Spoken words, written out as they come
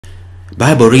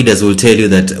Bible readers will tell you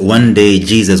that one day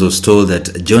Jesus was told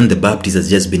that John the Baptist has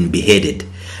just been beheaded.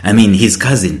 His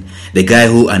cousin, the guy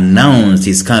who announced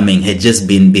his coming, had just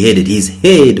been beheaded. His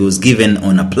head was given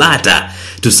on a platter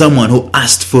to someone who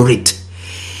asked for it.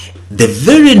 The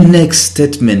very next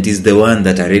statement is the one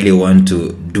that I really want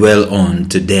to dwell on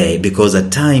today, because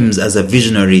at times as a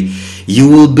visionary, you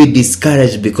will be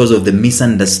discouraged because of the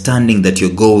misunderstanding that you're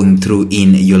going through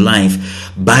in your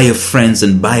life by your friends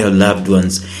and by your loved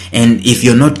ones. And if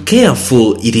you're not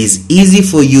careful, it is easy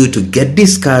for you to get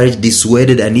discouraged,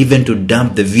 dissuaded, and even to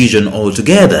dump the vision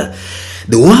altogether.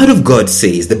 The Word of God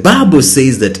says, the Bible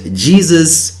says that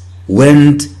Jesus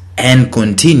went and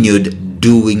continued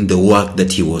doing the work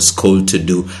that he was called to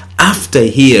do after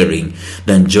hearing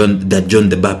that John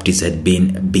the Baptist had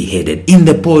been beheaded. In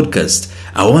the podcast,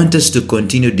 I want us to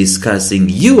continue discussing,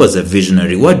 you as a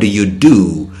visionary, what do you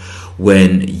do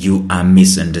when you are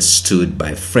misunderstood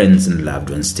by friends and loved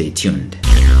ones? Stay tuned.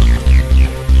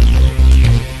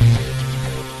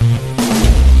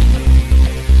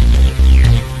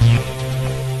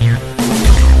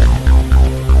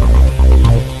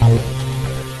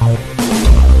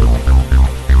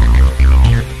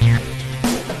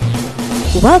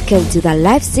 Welcome to the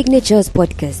Life Signatures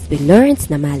podcast with Lawrence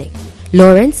Namale.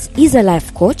 Lawrence is a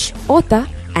life coach, author,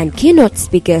 and keynote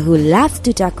speaker who loves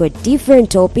to tackle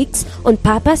different topics on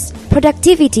purpose,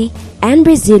 productivity, and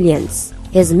resilience.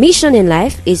 His mission in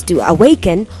life is to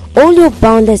awaken all your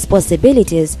boundless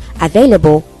possibilities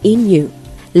available in you.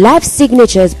 Life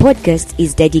Signatures podcast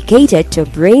is dedicated to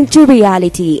bring to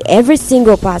reality every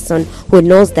single person who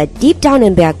knows that deep down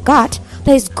in their gut,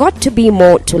 there's got to be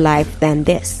more to life than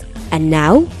this. And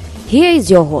now, here is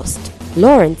your host,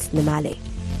 Lawrence Namale.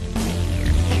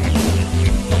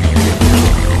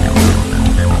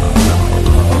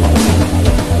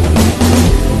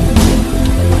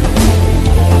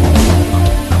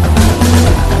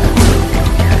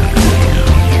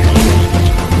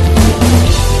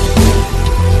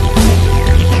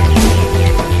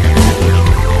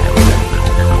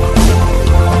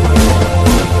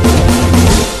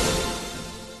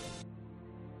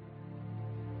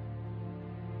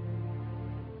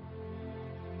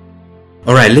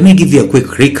 Alright, let me give you a quick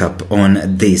recap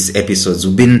on these episodes.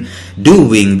 We've been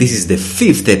doing, this is the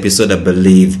 5th episode, I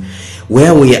believe,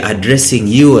 where we are addressing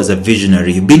you as a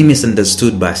visionary. You've been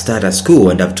misunderstood by status quo,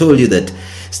 and I've told you that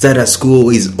status quo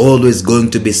is always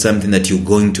going to be something that you're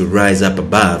going to rise up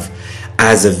above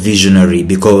as a visionary,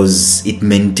 because it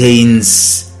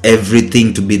maintains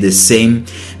everything to be the same,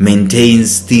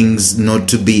 maintains things not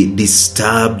to be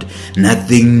disturbed,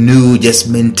 nothing new, just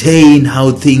maintain how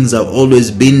things have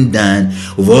always been done.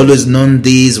 We've always known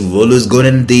this, we've always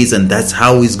gotten this, and that's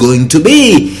how it's going to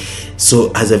be.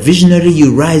 So as a visionary,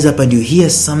 you rise up and you hear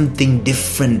something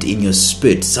different in your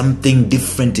spirit, something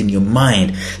different in your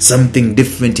mind, something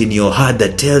different in your heart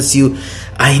that tells you,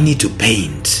 I need to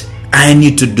paint, I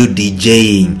need to do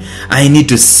DJing, I need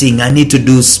to sing, I need to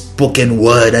do spoken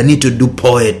word, I need to do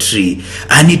poetry,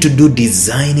 I need to do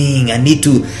designing, I need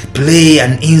to play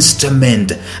an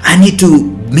instrument, I need to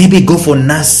maybe go for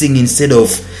nursing instead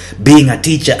of being a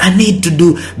teacher. I need to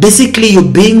do, basically you're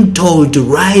being told to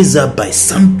rise up by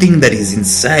something that is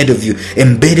inside of you,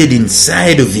 embedded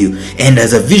inside of you, and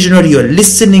as a visionary you're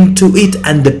listening to it,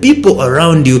 and the people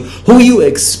around you who you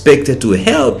expected to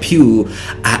help you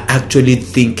are actually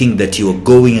thinking that you're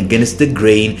going against the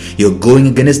grain, you're going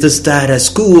against the status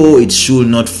quo, it should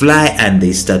not fly, and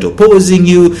they start opposing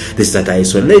you, they start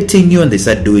isolating you, and they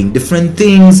start doing different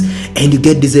things, and you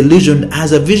get disillusioned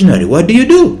as a visionary. What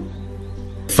do?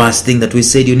 First thing that we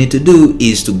said you need to do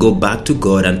is to go back to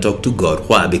God and talk to God.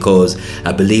 Why? Because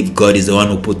I believe God is the one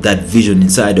who put that vision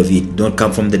inside of you. It don't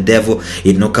come from the devil. It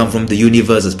did not come from the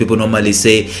universe, as people normally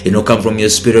say. It did not come from your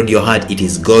spirit, your heart. It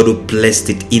is God who placed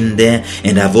it in there.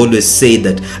 And I've always said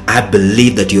that I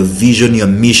believe that your vision, your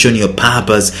mission, your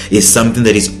purpose is something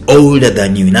that is older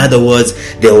than you. In other words,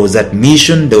 there was that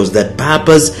mission, there was that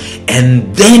purpose,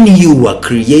 and then you were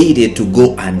created to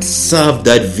go and serve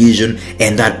that vision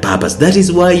and that purpose. That is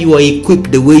why you are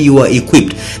equipped the way you are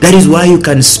equipped. That is why you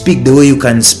can speak the way you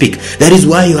can speak. That is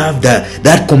why you have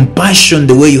that compassion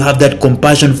the way you have that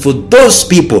compassion for those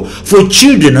people, for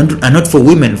children and not for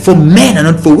women, for men and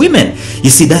not for women. You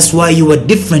see, that's why you are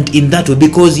different in that way,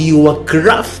 because you are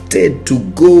crafted to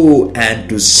go and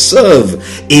to serve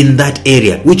in that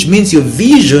area, which means your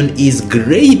vision is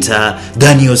greater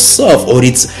than yourself, or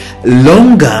it's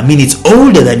longer, it's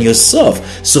older than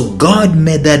yourself. So God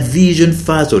made that vision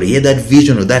first, or he had that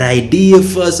vision or that idea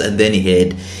first, and then he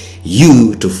had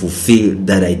you to fulfill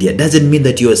that idea. Doesn't mean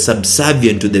that you are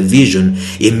subservient to the vision.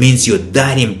 It means you're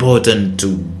that important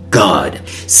to God.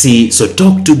 See, so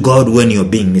talk to God when you're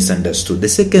being misunderstood. The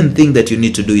second thing that you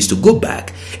need to do is to go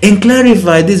back and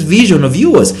clarify this vision of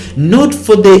yours, not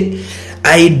for the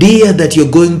idea that you're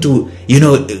going to,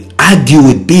 argue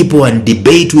with people and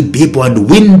debate with people and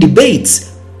win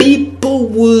debates. People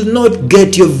will not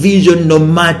get your vision no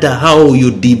matter how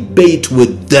you debate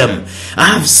with them.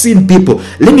 I have seen people,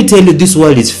 let me tell you, this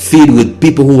world is filled with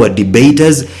people who are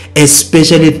debaters,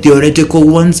 especially theoretical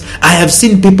ones. I have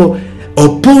seen people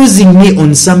opposing me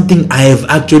on something I have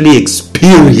actually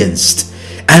experienced,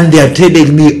 and they are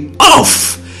telling me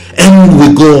off. And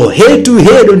we go head to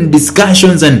head on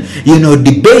discussions and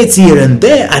debates here and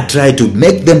there. I try to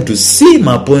make them to see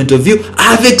my point of view.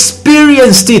 I've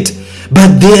experienced it,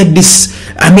 but they're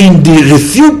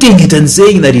refuting it and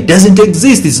saying that it doesn't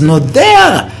exist, it's not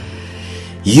there.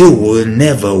 You will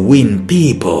never win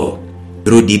people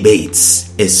through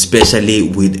debates, especially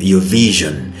with your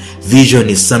vision. Vision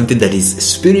is something that is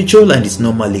spiritual and is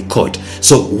normally caught.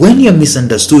 So when you're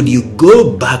misunderstood, you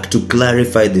go back to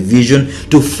clarify the vision,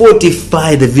 to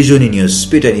fortify the vision in your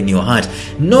spirit and in your heart,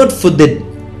 not for the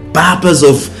purpose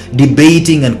of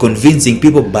debating and convincing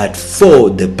people, but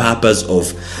for the purpose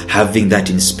of having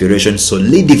that inspiration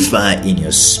solidify in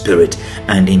your spirit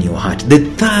and in your heart. The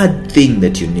third thing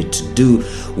that you need to do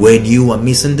when you are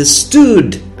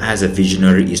misunderstood as a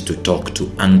visionary is to talk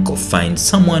to Uncle. Find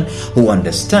someone who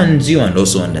understands you and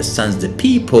also understands the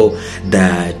people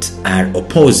that are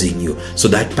opposing you, so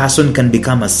that person can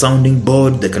become a sounding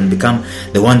board. They can become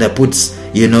the one that puts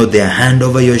their hand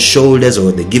over your shoulders,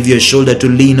 or they give you a shoulder to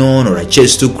lean on or a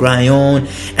chest to cry on,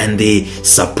 and they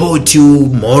support you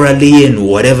morally and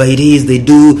whatever it is they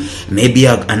do. Maybe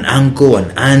an uncle,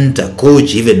 an aunt, a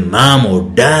coach, even mom or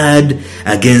dad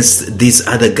against these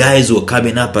other guys who are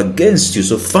coming up against you.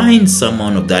 So find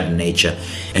someone of that nature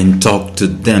and talk to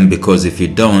them, because if you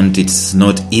don't, it's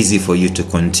not easy for you to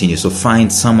continue. So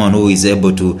find someone who is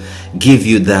able to give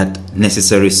you that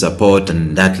necessary support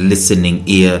and that listening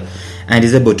ear, and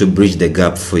is able to bridge the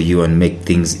gap for you and make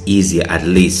things easier, at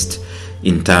least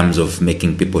in terms of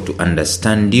making people to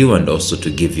understand you and also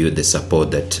to give you the support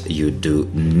that you do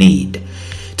need.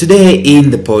 Today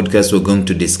in the podcast, we're going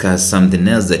to discuss something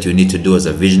else that you need to do as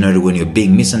a visionary when you're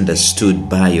being misunderstood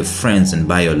by your friends and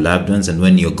by your loved ones, and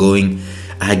when you're going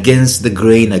against the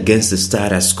grain, against the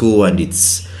status quo, and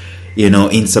it's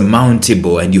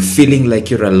insurmountable, and you're feeling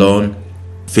like you're alone,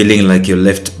 feeling like you're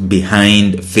left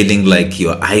behind, feeling like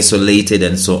you're isolated,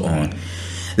 and so on.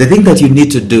 The thing that you need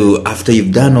to do after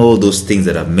you've done all those things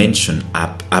that I've mentioned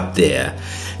up there,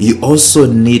 you also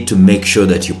need to make sure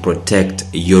that you protect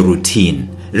your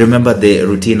routine. Remember the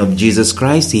routine of Jesus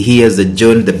Christ? He hears that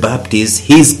John the Baptist,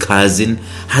 his cousin,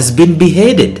 has been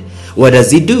beheaded. What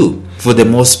does he do? For the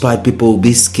most part, people will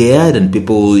be scared, and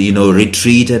people will,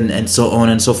 retreat and so on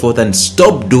and so forth, and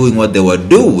stop doing what they were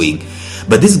doing.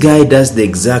 But this guy does the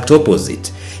exact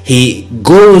opposite. He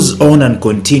goes on and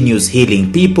continues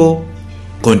healing people,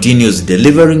 continues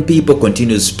delivering people,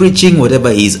 continues preaching,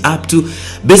 whatever he's up to.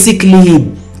 Basically,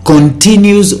 he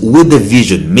continues with the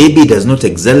vision. Maybe he does not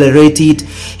accelerate it,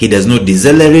 he does not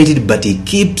decelerate it, but he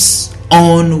keeps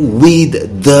on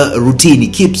with the routine. He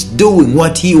keeps doing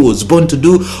what he was born to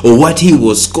do, or what he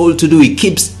was called to do. He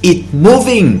keeps it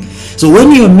moving. So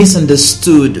when you're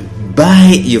misunderstood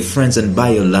by your friends and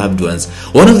by your loved ones,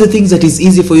 one of the things that is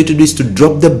easy for you to do is to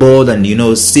drop the ball and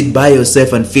sit by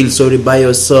yourself and feel sorry by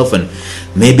yourself, and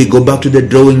maybe go back to the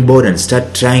drawing board and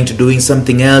start trying to doing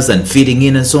something else and fitting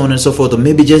in and so on and so forth. Or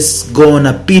maybe just go on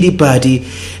a pity party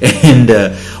and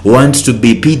want to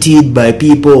be pitied by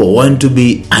people, or want to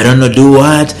be do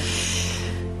what.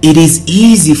 It is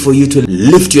easy for you to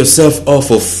lift yourself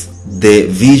off of the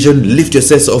vision, lift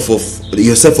yourself off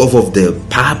of the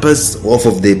purpose, off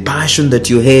of the passion that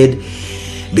you had,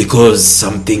 because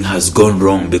something has gone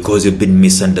wrong, because you've been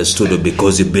misunderstood, or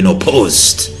because you've been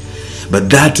opposed.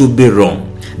 But that would be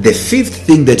wrong. The fifth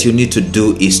thing that you need to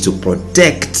do is to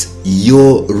protect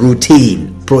your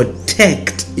routine.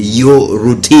 Protect your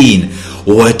routine.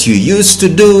 What you used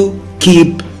to do,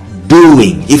 keep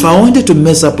doing. If I wanted to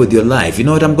mess up with your life, you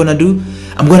know what I'm going to do?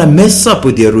 I'm going to mess up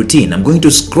with your routine. I'm going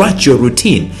to scratch your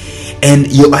routine.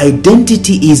 And your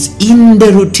identity is in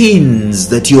the routines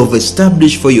that you have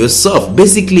established for yourself.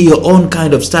 Basically, your own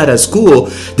kind of status quo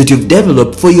that you've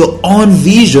developed for your own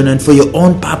vision and for your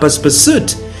own purpose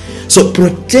pursuit. So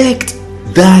protect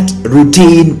that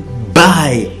routine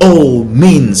by all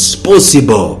means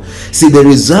possible. See, the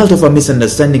result of a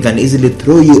misunderstanding can easily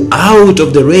throw you out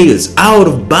of the rails, out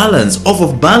of balance, off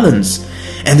of balance.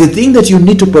 And the thing that you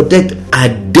need to protect, a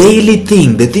daily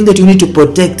thing, the thing that you need to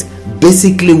protect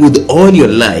basically with all your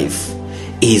life,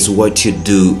 is what you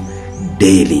do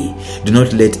daily. Do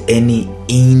not let any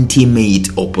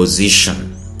intimate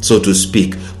opposition, so to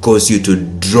speak, cause you to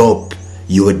drop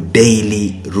your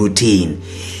daily routine.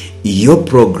 Your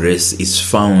progress is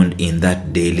found in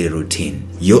that daily routine.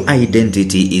 Your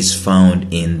identity is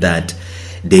found in that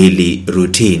daily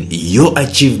routine. Your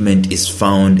achievement is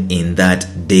found in that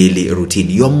daily routine.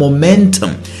 Your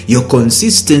momentum, your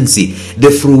consistency,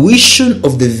 the fruition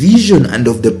of the vision and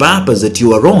of the purpose that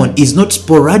you are on is not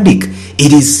sporadic.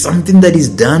 It is something that is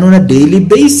done on a daily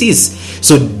basis.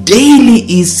 So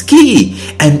daily is key,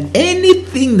 and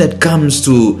anything that comes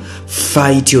to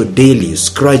fight your daily,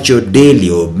 scratch your daily,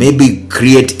 or maybe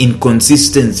create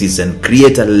inconsistencies and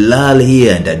create a lull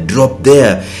here and a drop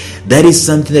there, that is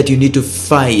something that you need to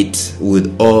fight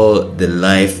with all the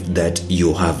life that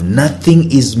you have.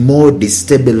 Nothing is more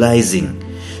destabilizing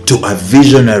to a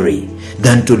visionary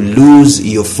than to lose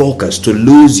your focus, to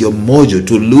lose your mojo,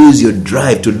 to lose your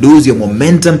drive, to lose your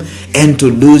momentum, and to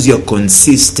lose your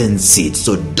consistency.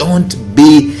 So don't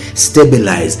be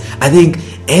stabilized. I think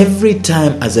every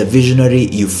time as a visionary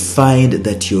you find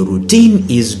that your routine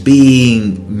is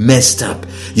being messed up,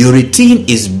 your routine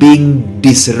is being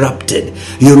disrupted,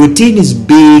 your routine is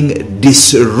being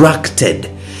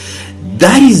distracted,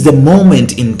 that is the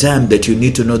moment in time that you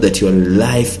need to know that your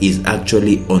life is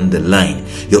actually on the line.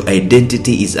 Your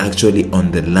identity is actually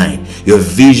on the line. Your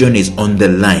vision is on the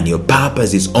line. Your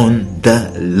purpose is on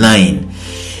the line.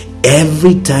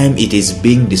 Every time it is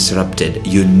being disrupted,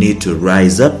 you need to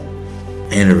rise up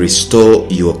and restore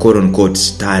your quote-unquote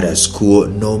status quo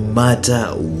no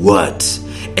matter what,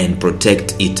 and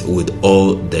protect it with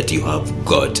all that you have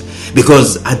got.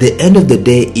 Because at the end of the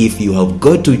day, if you have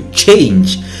got to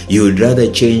change, you would rather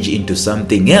change into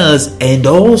something else and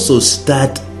also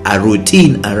start a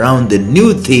routine around the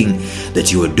new thing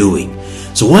that you are doing.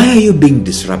 So why are you being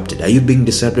disrupted? Are you being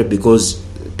disrupted because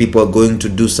people are going to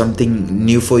do something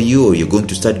new for you, or you're going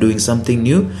to start doing something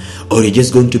new, or you're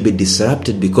just going to be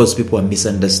disrupted because people are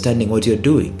misunderstanding what you're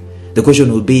doing? The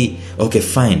question will be, okay,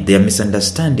 fine, they are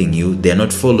misunderstanding you, they are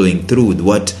not following through with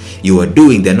what you are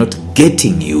doing, they're not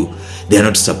getting you, they're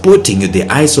not supporting you,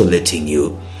 they're isolating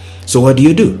you. So what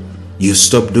do? You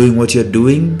stop doing what you're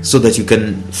doing so that you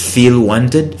can feel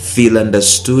wanted, feel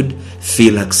understood,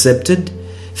 feel accepted,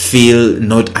 feel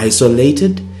not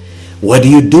isolated. What do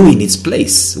you do in its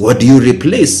place? What do you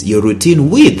replace your routine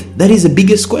with? That is the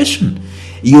biggest question.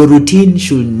 Your routine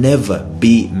should never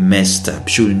be messed up,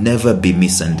 should never be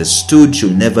misunderstood,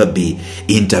 should never be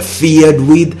interfered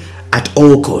with at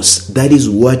all costs. That is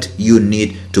what you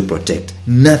need to protect.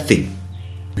 Nothing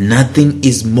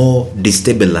is more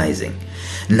destabilizing.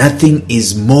 Nothing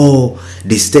is more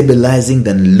destabilizing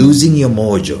than losing your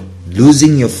mojo,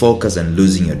 losing your focus, and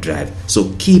losing your drive.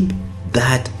 So keep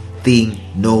that thing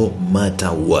no matter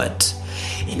what.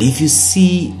 And if you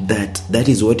see that that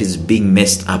is what is being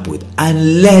messed up with,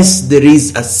 unless there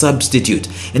is a substitute,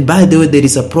 and by the way, there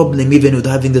is a problem even with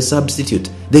having the substitute.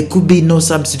 There could be no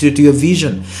substitute to your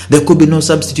vision. There could be no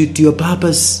substitute to your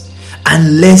purpose,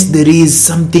 unless there is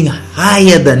something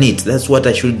higher than it. That's what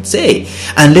I should say.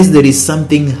 Unless there is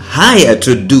something higher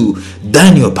to do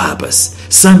than your purpose,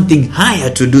 something higher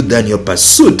to do than your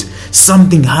pursuit,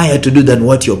 something higher to do than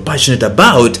what you're passionate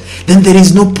about, then there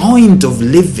is no point of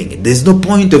living it. There's no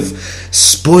point of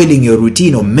spoiling your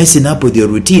routine or messing up with your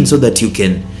routine so that you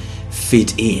can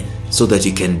fit in, so that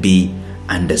you can be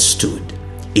understood.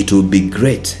 It will be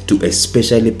great to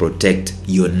especially protect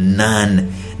your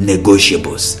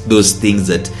non-negotiables. Those things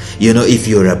that, if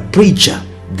you're a preacher,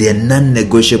 their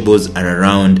non-negotiables are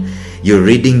around. You're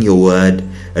reading your word,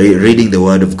 reading the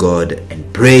word of God and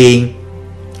praying,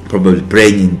 probably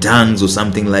praying in tongues or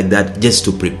something like that, just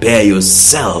to prepare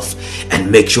yourself and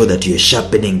make sure that you're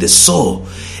sharpening the saw.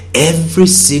 Every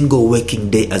single working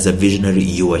day as a visionary,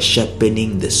 you are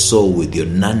sharpening the saw with your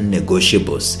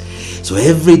non-negotiables. So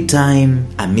every time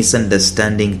a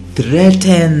misunderstanding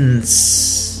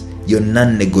threatens your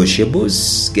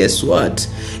non-negotiables, guess what?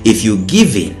 If you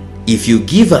give in, if you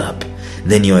give up,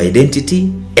 then your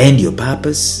identity and your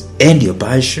purpose and your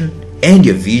passion and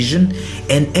your vision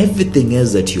and everything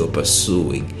else that you're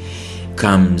pursuing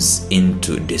comes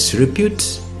into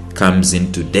disrepute, comes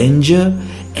into danger,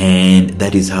 and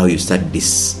that is how you start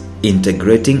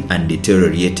disintegrating and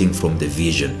deteriorating from the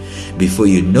vision. Before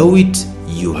you know it,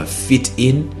 you have fit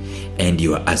in and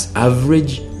you are as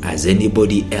average as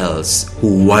anybody else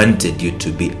who wanted you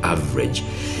to be average.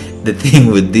 The thing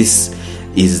with this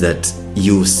is that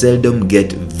you seldom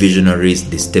get visionaries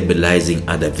destabilizing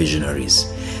other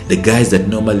visionaries. The guys that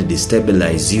normally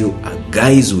destabilize you are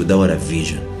guys without a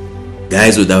vision,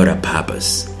 guys without a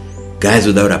purpose, guys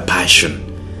without a passion.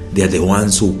 They are the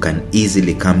ones who can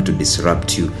easily come to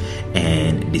disrupt you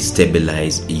and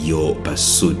destabilize your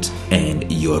pursuit and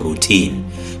your routine.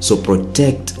 So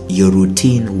protect your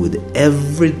routine with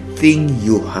everything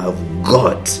you have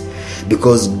got,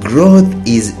 because growth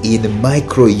is in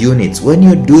micro units. When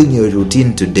you're doing your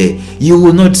routine today, you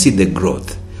will not see the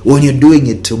growth. When you're doing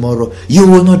it tomorrow, you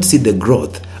will not see the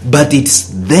growth, but it's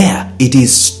there. It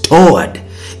is stored.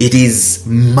 It is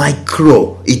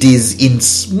micro. It is in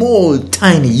small,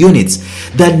 tiny units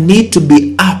that need to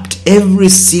be upped every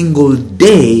single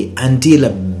day until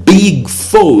a big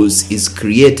force is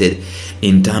created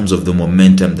in terms of the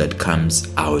momentum that comes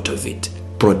out of it.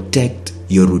 Protect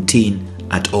your routine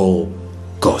at all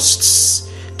costs.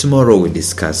 Tomorrow we'll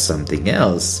discuss something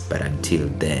else, but until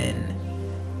then,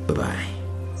 bye-bye.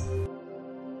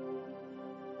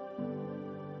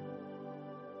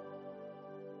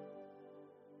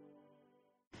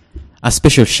 A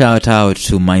special shout out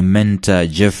to my mentor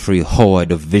Jeffrey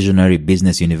Howard of Visionary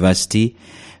Business University,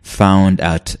 found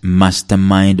at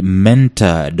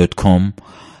mastermindmentor.com,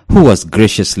 who has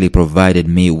graciously provided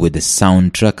me with the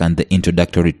soundtrack and the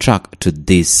introductory track to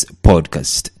this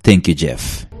podcast. Thank you,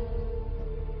 Jeff.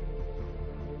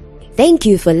 Thank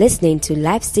you for listening to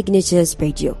Life Signatures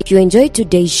Radio. If you enjoyed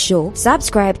today's show,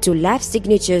 subscribe to Life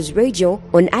Signatures Radio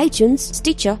on iTunes,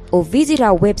 Stitcher, or visit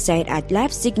our website at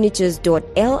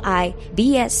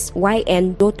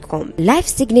lifesignatures.libsyn.com. Life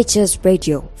Signatures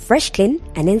Radio, fresh, clean,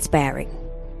 and inspiring.